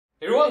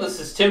Hey everyone, this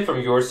is Tim from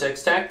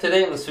YourSixTech.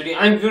 Today in this video,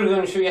 I'm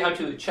going to show you how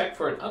to check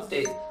for an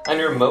update on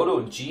your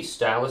Moto G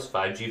Stylus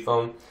 5G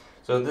phone.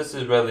 So this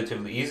is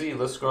relatively easy.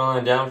 Let's scroll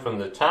on down from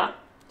the top,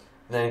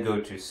 then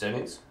go to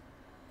Settings.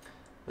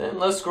 Then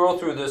let's scroll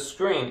through this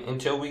screen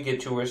until we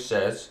get to where it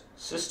says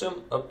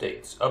System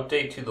Updates,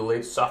 update to the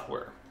latest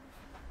software.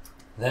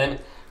 Then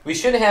we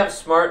should have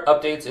smart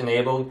updates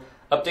enabled.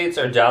 Updates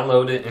are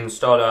downloaded and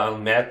installed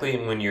automatically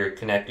when you're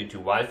connected to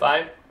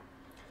Wi-Fi.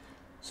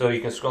 So you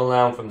can scroll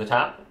down from the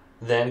top,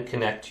 then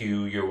connect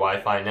to your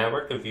Wi-Fi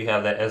network. If you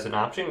have that as an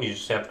option, you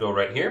just have to go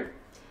right here,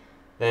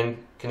 then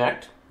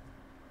connect.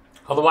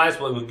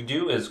 Otherwise, what we could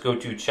do is go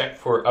to check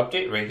for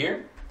update right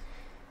here.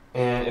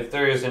 And if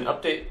there is an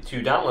update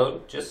to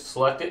download, just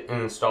select it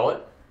and install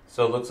it.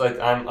 So it looks like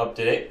I'm up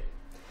to date.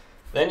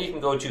 Then you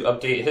can go to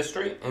update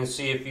history and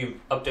see if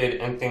you've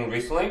updated anything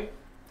recently.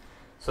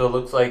 So it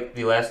looks like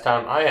the last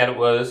time I had it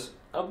was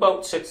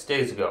about 6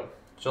 days ago,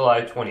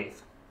 July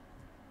 20th.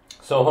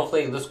 So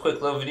hopefully this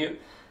quick little video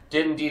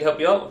did indeed help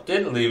you out. If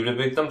it did, leave it a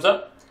big thumbs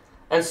up.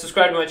 And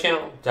subscribe to my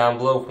channel down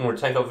below for more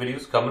tech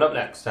videos coming up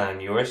next on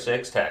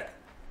YourSixTech.